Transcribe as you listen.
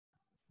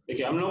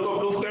देखिए हम लोग को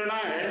प्रूफ करना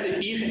है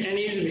if n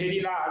is very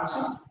large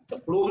तो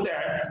prove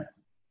that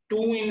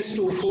 2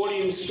 into 4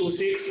 into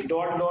 6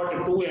 dot dot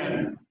 2n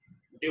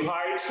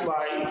divides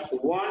by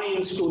 1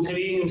 into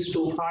 3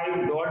 into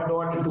 5 dot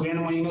dot 2n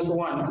minus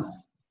 1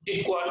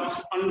 equals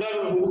under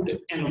root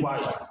ny।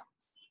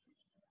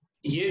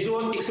 ये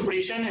जो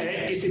एक्सप्रेशन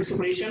है इस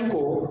एक्सप्रेशन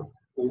को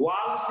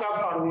वाल्स का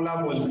फार्मूला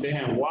बोलते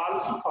हैं,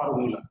 वाल्स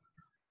फार्मूला।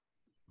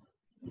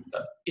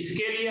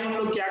 इसके लिए हम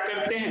लोग क्या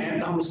करते हैं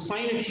तो हम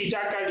साइन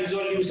थीटा का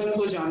रिजोल्यूशन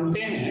तो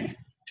जानते हैं,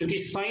 क्योंकि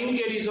साइन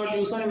के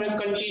रिजोल्यूशन में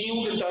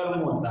कंटिन्यूड टर्म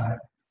होता है।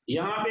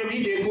 यहाँ पे भी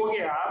देखोगे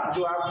आप,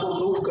 जो आपको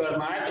प्रूफ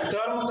करना है तो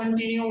टर्म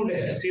कंटिन्यूड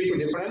है, सिर्फ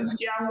डिफरेंस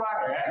क्या हुआ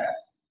है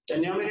तो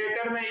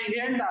न्यूमरेटर में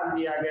इवेंट डाल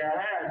दिया गया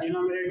है,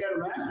 डिनोमिनेटर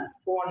में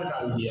ऑड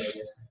डाल दिया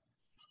गया है।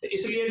 तो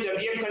इसलिए जब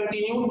ये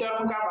कंटिन्यू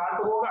टर्म का बात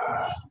होगा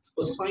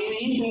तो साइन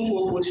ही तुमको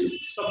कुछ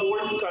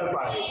सपोर्ट कर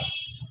पाएगा।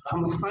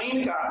 हम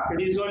साइन का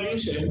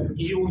रिजोल्यूशन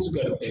यूज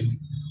करते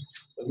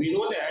हैं। वी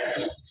नो दैट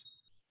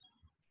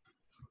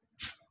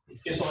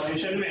इसके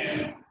सॉल्यूशन में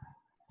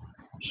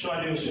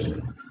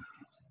solution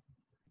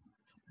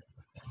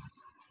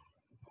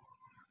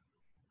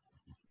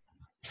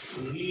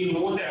we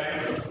know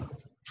that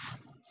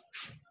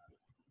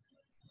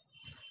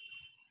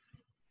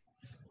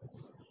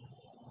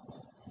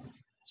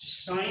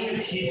sin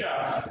theta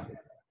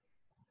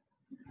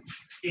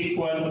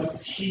equal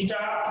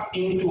theta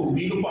into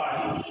big pi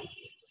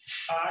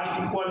r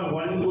equal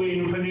 1 to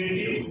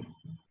infinity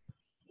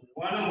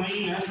 1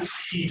 minus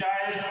theta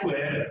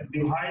square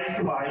divides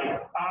by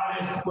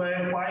r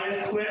square pi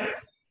square।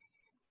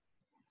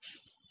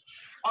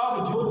 अब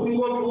जो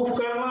तुमको proof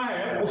करना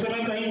है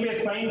उसमें कहीं पे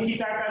साइन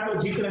थीटा का तो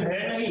जिक्र है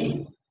नहीं,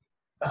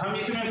 तो हम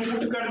इसमें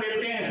पुट कर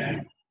देते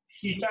हैं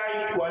theta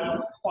equal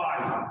pi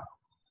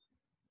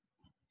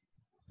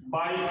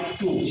by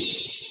 2,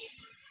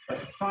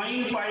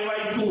 sine pi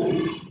by 2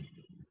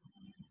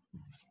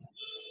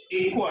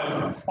 equal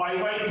pi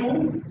by 2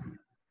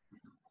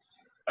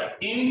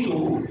 into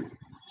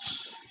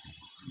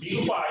big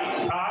pi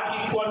are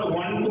equal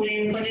 1 to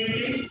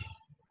infinity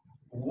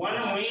 1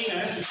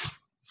 minus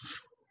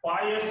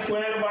pi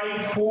square by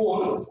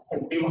 4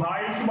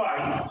 divides by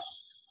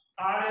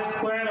r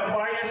square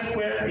pi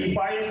square,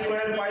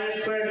 pi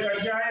square cut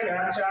जाएगा,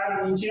 4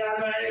 नीचे आ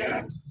जाएगा।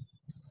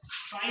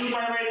 sin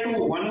pi by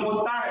 2 1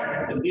 होता है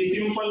तो this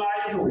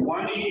implies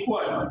 1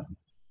 equal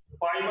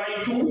pi by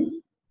 2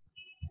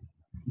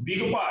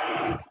 big pi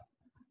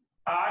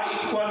r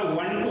equal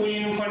 1 to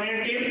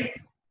infinity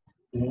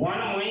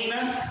 1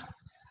 minus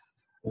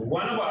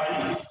 1 by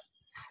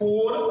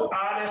 4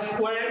 r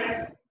square।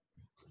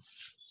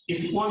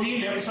 इसको भी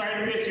left side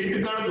पे shift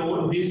कर दो।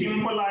 This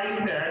implies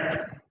that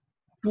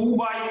 2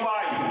 by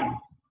pi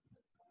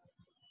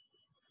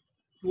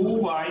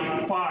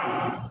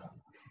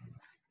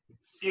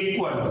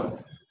equal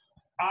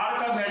r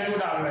का वैल्यू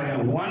डाल रहे हैं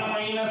 1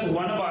 minus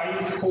 1 by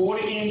 4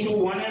 into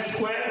 1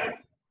 square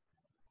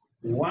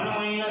 1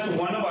 minus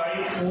 1 by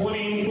 4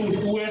 into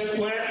 2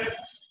 square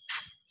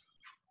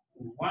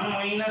 1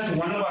 minus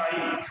 1 by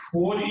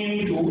 4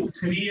 into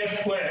 3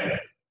 square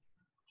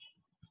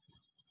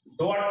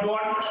dot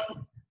dot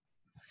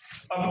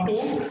up to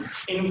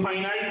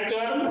infinite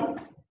term,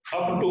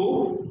 up to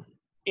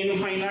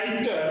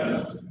infinite term.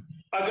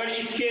 अगर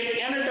इसके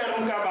n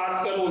term का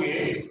बात करोगे,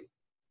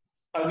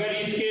 अगर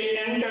इसके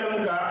n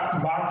टर्म का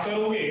बात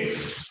करोगे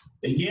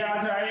तो ये आ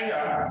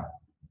जाएगा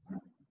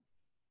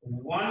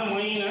 1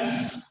 minus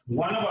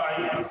 1 by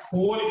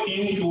 4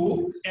 into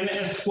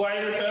n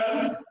square term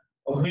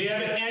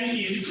where n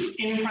is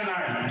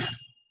infinite,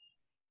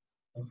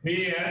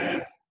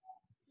 where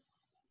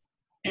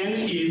n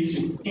is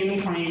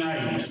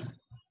infinite।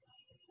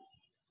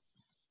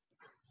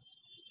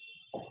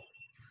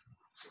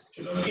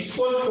 चलो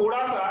इसको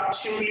थोड़ा सा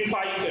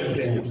सिंप्लीफाई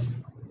करते हैं,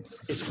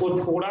 इसको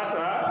थोड़ा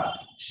सा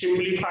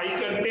सिंप्लीफाई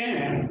करते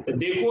हैं तो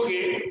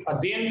देखोगे,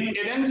 देन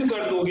अरेंज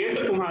कर दोगे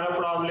तो तुम्हारा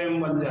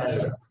प्रॉब्लम बन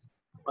जाएगा।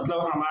 मतलब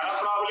हमारा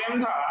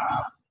प्रॉब्लम था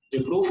जो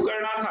प्रूफ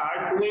करना था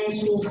 2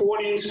 into 4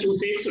 into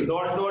 6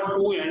 dot dot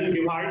 2n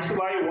divides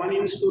by 1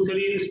 into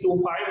 3 into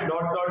 5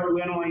 dot dot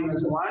 2n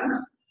minus 1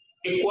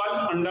 equal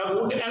under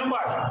root N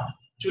bye.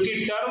 चूंकि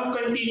टर्म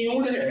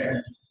कंटिन्यूड है,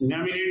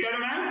 न्यूमरेटर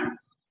में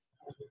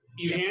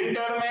इवेंट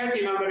टर्म है,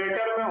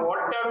 डिनोमिनेटर में ऑड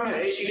टर्म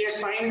है, इसलिए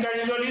साइन का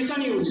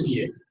रिजोल्यूशन यूज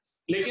किए।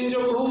 लेकिन जो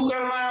प्रूफ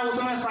करना है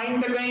उसमें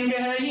साइन तो कहीं पे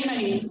है ही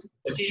नहीं,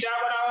 तो थीटा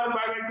बराबर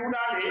पाई बाई 2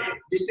 डाले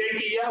जिससे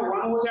कि यह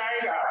 1 हो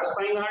जाएगा तो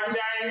साइन हट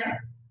जाएगा।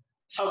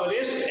 अब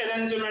रेस्ट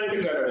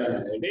अरेंजमेंट कर रहे हैं,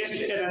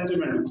 रेस्ट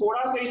अरेंजमेंट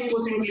थोड़ा सा इसको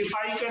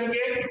सिंप्लीफाई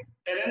करके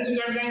अरेंज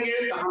कर देंगे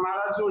तो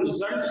हमारा जो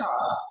रिजल्ट था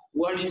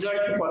वह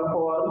रिजल्ट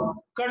परफॉर्म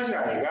कर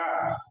जाएगा।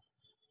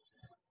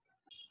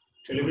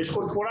 चलिए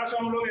इसको थोड़ा सा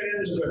हम लोग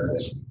अरेंज करते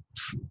हैं।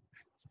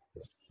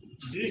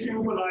 This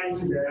implies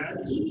that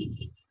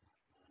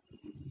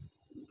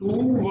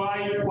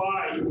 2y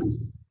pi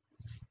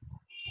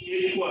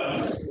equal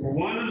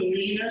 1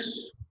 minus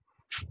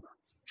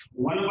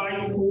 1 by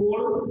 4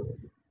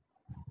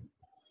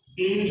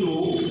 into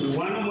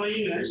 1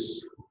 minus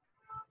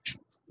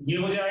ये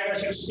हो जाएगा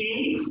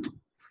 16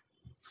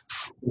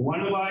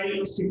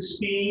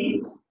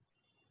 1/16,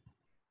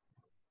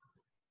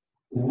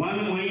 1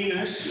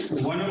 minus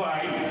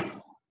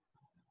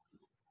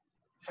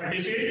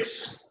 1/36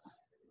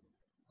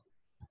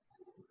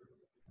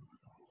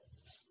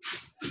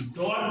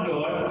 dot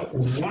dot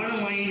 1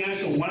 minus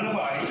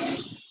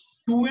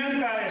 1/2n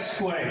का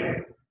स्क्वायर,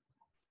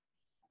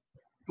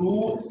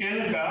 2n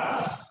का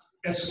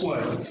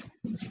स्क्वायर।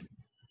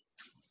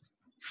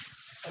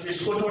 अब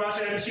इसको थोड़ा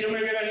सा एलसीएम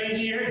वगैरह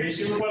लीजिए,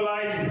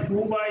 डिसिंपलाइज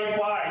 2/π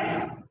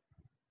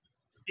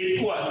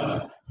equal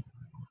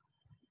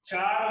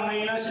 4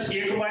 minus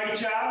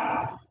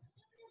 1/4,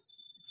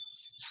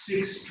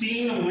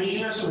 16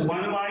 minus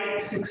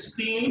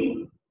 1/16,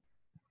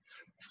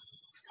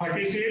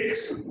 36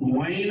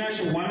 minus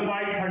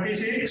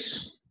 1/36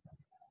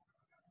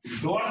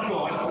 dot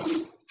dot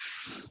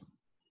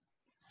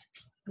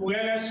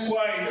 2n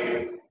square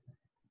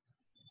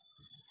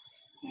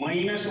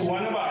minus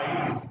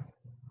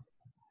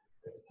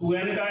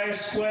 1/2n का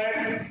square.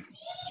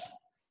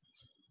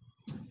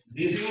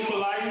 This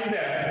implies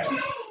that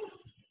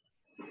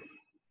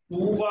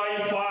 2/π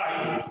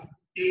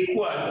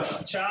equal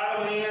 4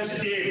 minus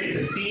 1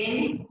 3,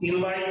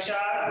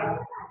 3/4,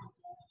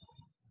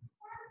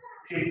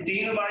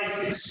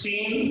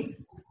 15/16,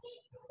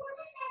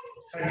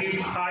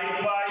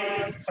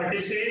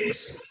 35/36,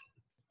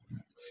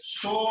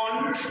 so on,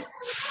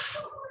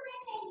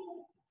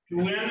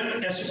 2n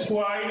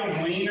square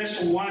minus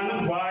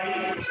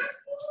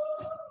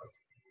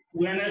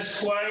 1/2n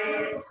square।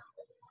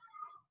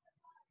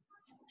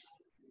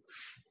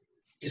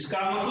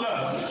 इसका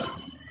मतलब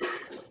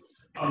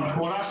अब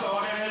थोड़ा सा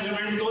और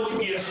अरेंजमेंट दो,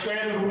 चूंकि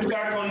स्क्वायर रूट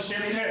का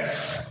कॉन्सेप्ट है।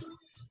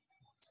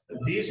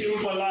 दिस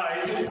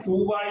इम्प्लाइज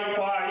 2/π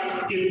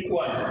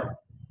इक्वल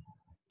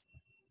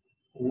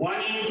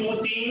 1 into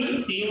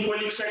 3 को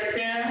लिख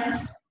सकते हैं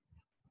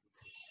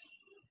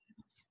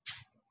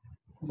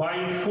by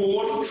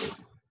 4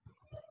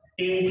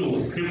 into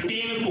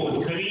 15 को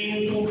 3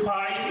 into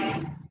 5,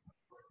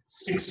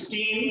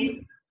 16,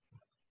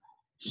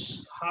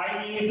 5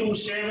 into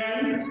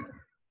 7,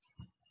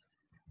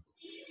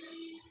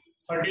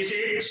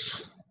 36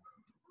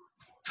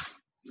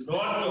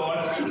 dot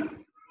dot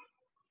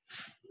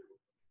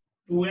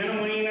 2n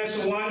minus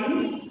 1,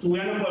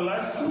 2n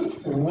plus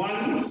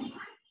 1,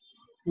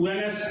 2n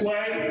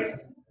square.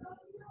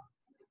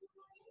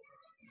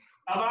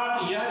 अब आप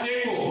यह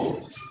देखो,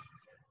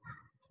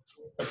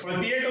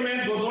 प्रत्येक में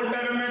दो दो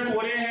टर्म में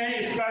थोड़े हैं,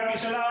 इसका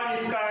पिछला और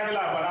इसका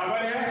अगला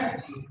बराबर है,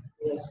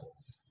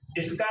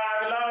 इसका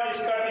अगला और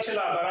इसका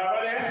पिछला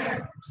बराबर है।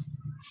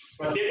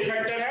 प्रत्येक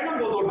फैक्टर है ना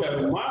दो दो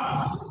टर्म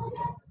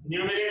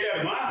न्यूमरेटर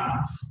में।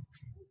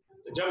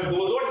 जब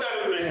दो दो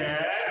टर्म में है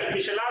तो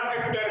पिछला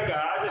फैक्टर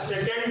का जो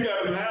सेकेंड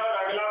टर्म है और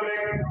अगला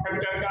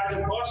फैक्टर का जो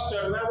फर्स्ट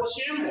टर्म है वो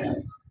सेम है।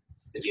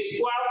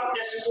 इसको आप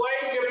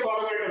स्क्वायर के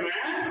फॉर्मेट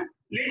में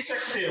लिख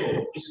सकते हो।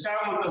 इसका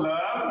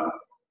मतलब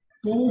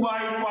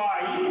 2/π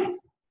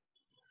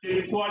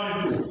equal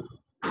to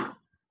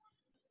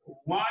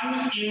 1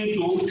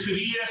 into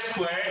 3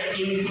 square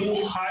into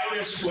 5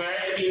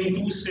 square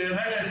into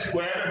 7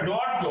 square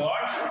dot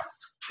dot.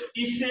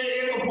 इससे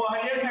एक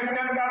पहले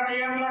फैक्टर का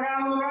पेयर लगा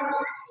होगा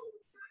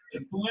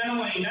 2n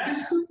minus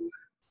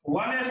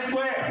 1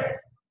 स्क्वायर,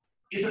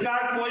 इसका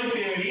कोई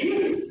पेयरिंग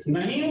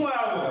नहीं हुआ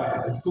होगा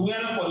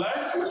 2n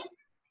plus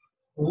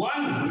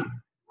 1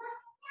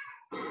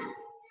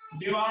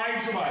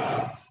 डिवाइड्स बाय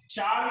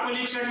 4 को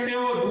लिख सकते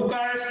हो 2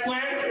 का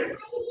स्क्वायर,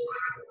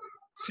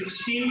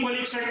 16 को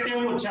लिख सकते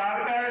हो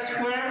 4 का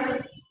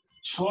स्क्वायर,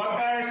 6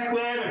 का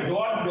स्क्वायर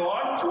डॉट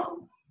डॉट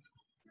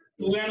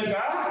 2n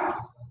का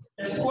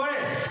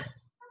स्क्वायर।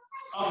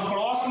 अब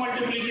क्रॉस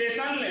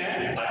मल्टीप्लिकेशन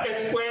लें,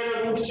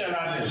 स्क्वायर रूट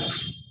चला लें।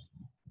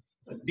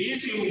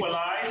 दिस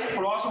इंप्लाइज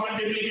क्रॉस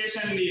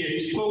मल्टीप्लिकेशन लिए,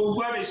 इसको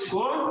ऊपर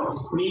इसको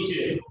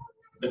नीचे,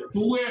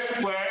 2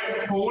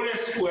 square 4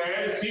 square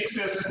 6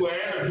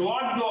 square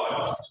dot dot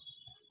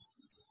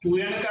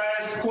 2n का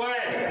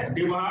square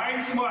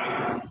divides bye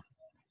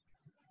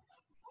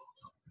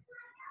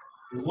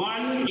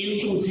 1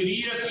 into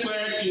 3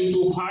 square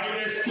into 5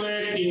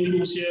 square into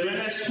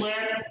 7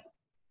 square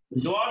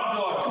dot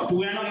dot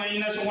 2n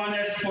minus 1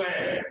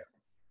 square.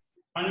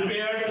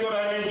 Unpaired को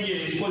रहने दिए,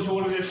 इसको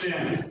छोड़ देते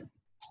हैं।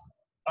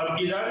 अब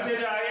इधर से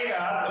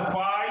जाएगा तो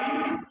pi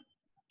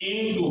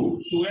into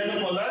 2n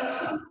plus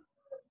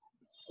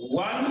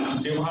 1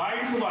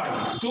 divides bye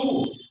 2,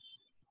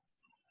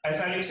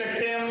 ऐसा लिख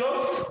सकते हैं हम लोग।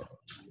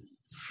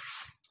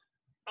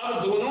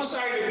 अब दोनों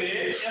साइड पे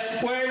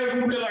स्क्वायर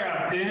रूट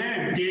लगाते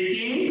हैं,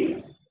 taking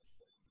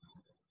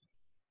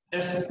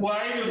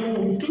square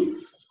root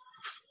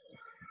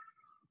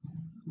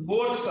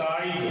both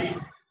side,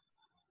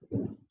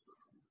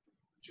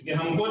 क्योंकि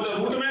हमको तो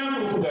रूट में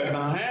प्रूफ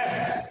करना है।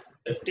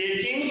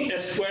 Taking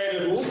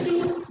square root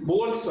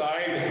both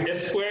side,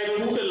 square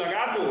root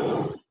लगा दो,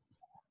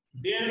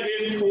 देन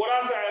फिर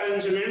थोड़ा सा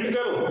अरेंजमेंट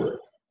करो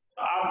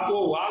तो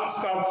आपको वाल्स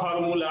का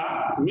फॉर्मूला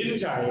मिल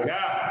जाएगा।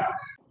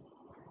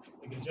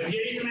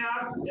 चलिए इसमें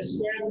आप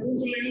स्क्वायर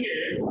रूट लेंगे,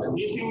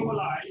 this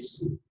implies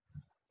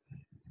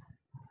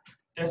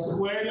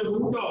square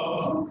root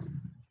of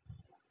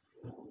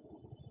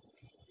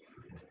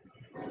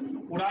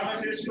पूरा में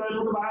से स्क्वायर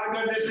रूट बाहर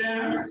कर देते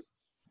हैं।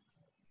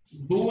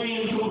 2 ×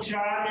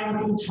 4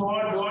 ×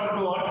 6 dot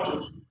dot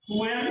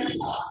 2n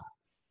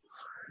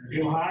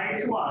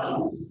divides bye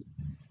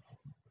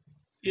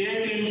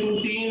 8 ×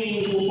 3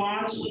 ×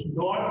 5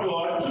 dot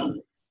dot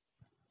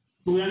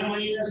 2n -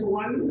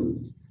 1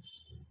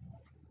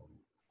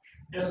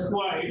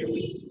 square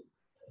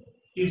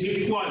is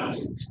equal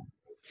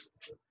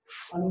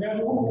under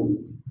root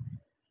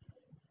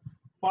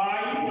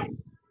pi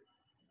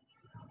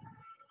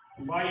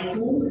by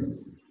 2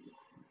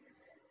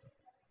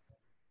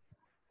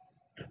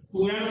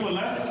 2n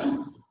plus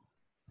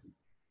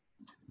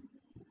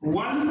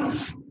 1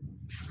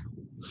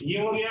 ये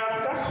हो गया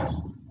आपका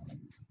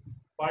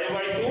पाई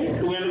बाई 2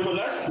 2n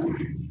प्लस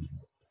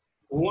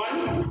 1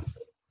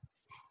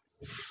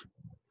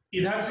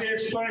 इधर से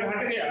स्क्वायर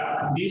हट गया।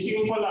 This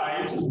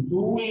implies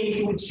 2 ×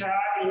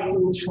 4 ×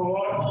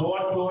 6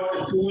 dot dot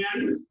 2n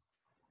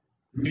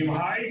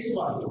divides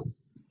bye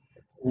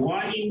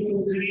 1 ×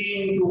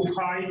 3 ×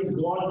 5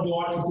 dot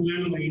dot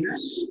 2n -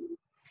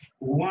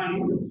 1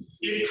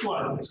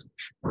 equals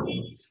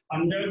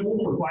under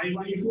root pi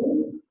by 2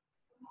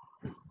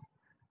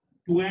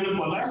 2n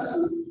plus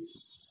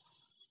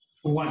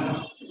 1।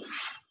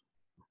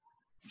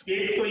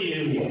 एक तो ये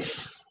हुआ।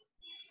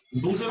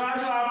 दूसरा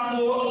जो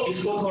आपको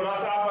इसको थोड़ा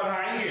सा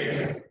बढ़ाएंगे,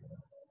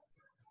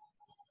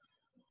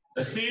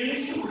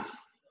 since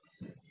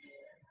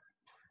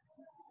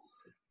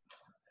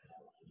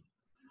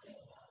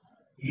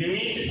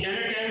limit n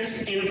tends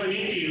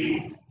infinity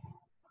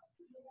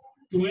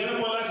 2n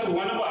plus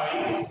 1 by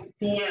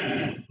 2n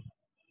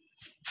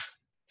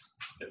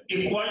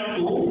equal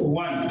to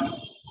 1,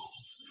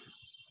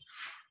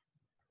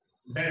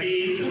 that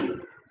is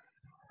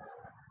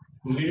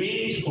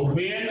limit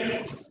when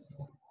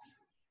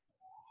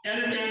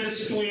n tends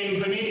to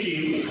infinity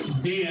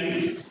then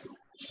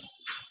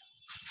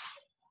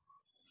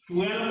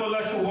 2n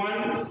plus 1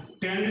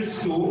 tends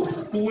to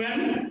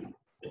 2n।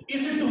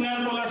 इस 2n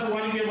plus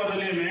 1 के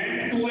बदले में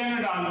 2n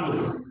डाल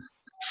दो,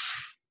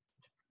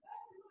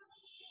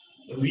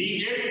 we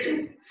get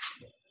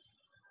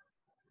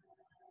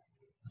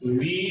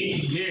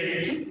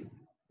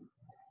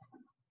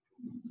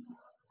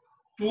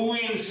 2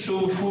 ×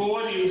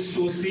 4 ×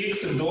 6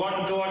 dot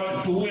dot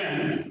 2n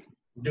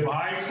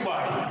divides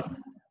by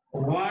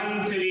 1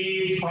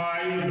 3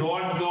 5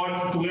 dot dot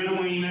 2n -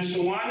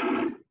 1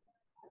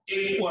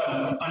 equal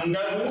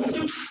under root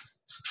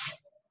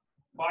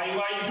pi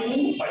by 2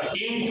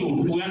 into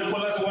 2n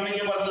plus 1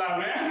 के बदला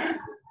में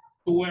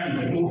 2n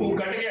 2 2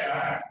 cut गया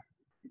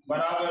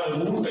बराबर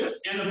रूट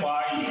n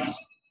पाई।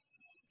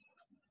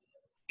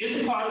 इस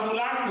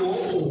फार्मूला को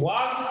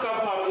वाल्स का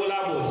फार्मूला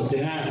बोलते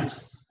हैं।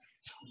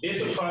 This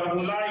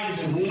formula is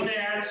known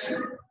as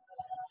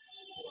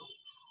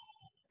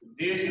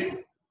this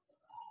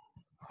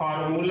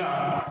formula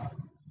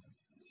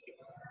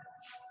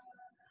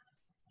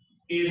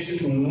is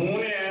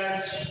known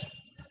as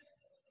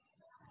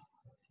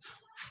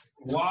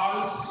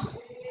Wahl's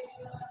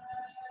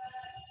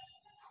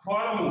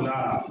formula।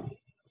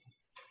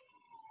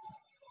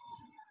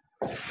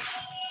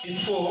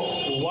 इसको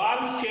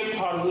वाल्स के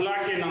फार्मूला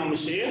के नाम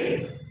से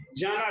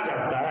जाना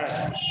जाता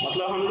है।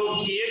 मतलब हम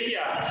लोग किए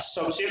क्या,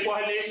 सबसे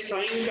पहले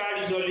साइन का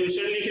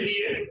रिजोल्यूशन लिख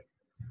दिए।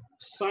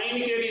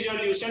 साइन के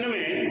रिजोल्यूशन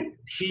में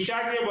थीटा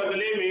के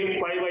बदले में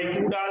पाई बाई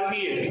 2 डाल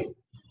दिए।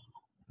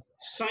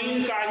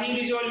 साइन का ही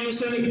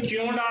रिजोल्यूशन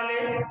क्यों डाले,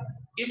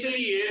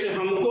 इसलिए तो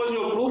हमको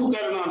जो प्रूफ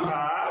करना था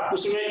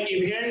उसमें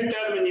इवन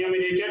टर्म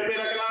न्यूमरेटर पे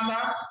रखना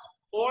था,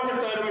 ऑड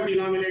टर्म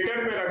डिनोमिनेटर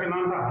पे रखना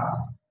था।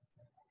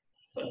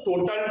 तो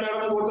टोटल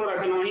टर्म को तो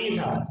रखना ही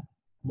था,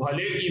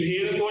 भले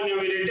इवन को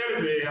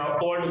न्यूमरेटर पे और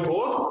ऑड को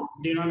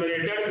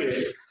डिनोमिनेटर पे।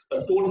 तो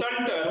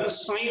टोटल टर्म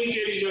साइन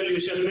के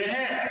रिजोल्यूशन में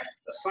है,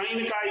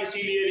 साइन का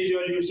इसीलिए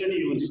रिजोल्यूशन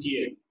यूज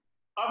किए।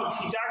 अब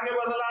थीटा के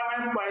बदला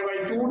में पाई बाई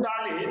 2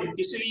 डाले,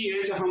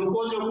 इसलिए जो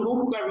हमको जो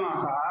प्रूफ करना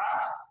था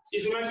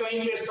इसमें कहीं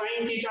पे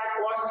साइन थीटा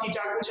कॉस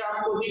थीटा कुछ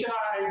आपको दिख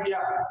रहा है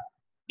क्या,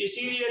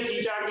 इसीलिए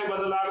थीटा के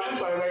बदला में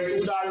पाई बाई 2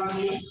 डाल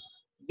दिए।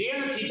 देन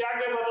थीटा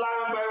के बदला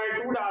में पाई बाई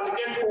 2 डाल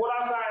के थोड़ा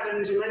सा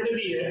अरेंजमेंट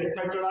दिए,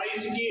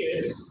 फैक्टराइज किए,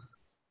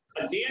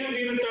 देन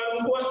फिर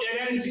टर्म को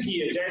अरेंज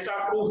किए जैसा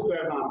प्रूफ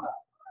करना था।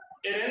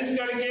 अरेंज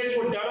करके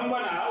जो टर्म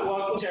बना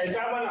वह कुछ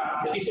ऐसा बना,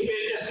 तो इस पे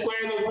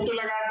स्क्वायर रूट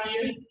लगा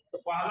दिए, तो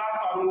पहला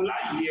फार्मूला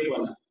ये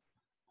बना।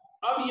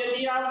 अब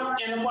यदि आप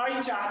n पाई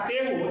चाहते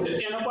हो तो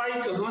n पाई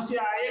कहां से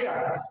आएगा,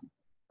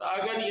 तो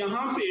अगर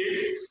यहाँ पे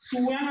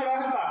 2n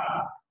रहता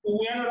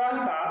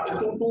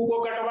तो 2 को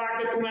कटवा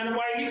के 2n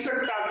पाई लिख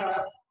सकता था।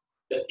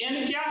 तो n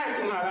क्या है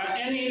तुम्हारा,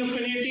 n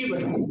इन्फिनिटिव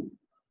है।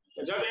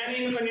 तो जब n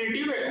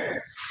इन्फिनिटिव है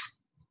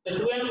तो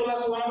 2n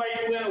प्लस 1 बाई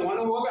 2n 1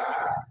 होगा।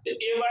 तो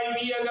a बाई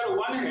b अगर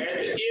 1 है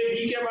तो a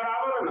b के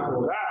बराबर ना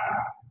होगा।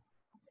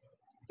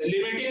 तो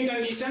लिमिटिंग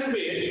कंडीशन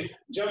पे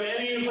जब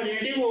n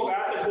इन्फिनिटिव होगा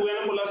तो 2n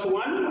प्लस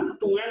 1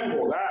 2n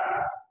होगा।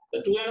 तो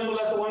 2n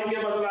प्लस 1 के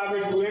बदला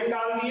में 2n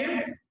डाल दिए,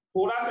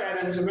 थोड़ा सा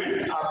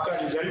अरेंजमेंट, आपका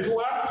रिजल्ट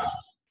हुआ।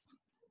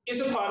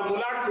 इस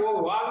फार्मूला को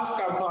वाल्स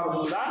का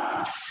फार्मूला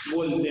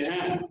बोलते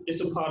हैं।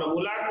 इस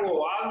फार्मूला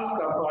को वाल्स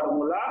का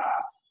फार्मूला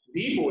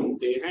भी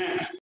बोलते हैं।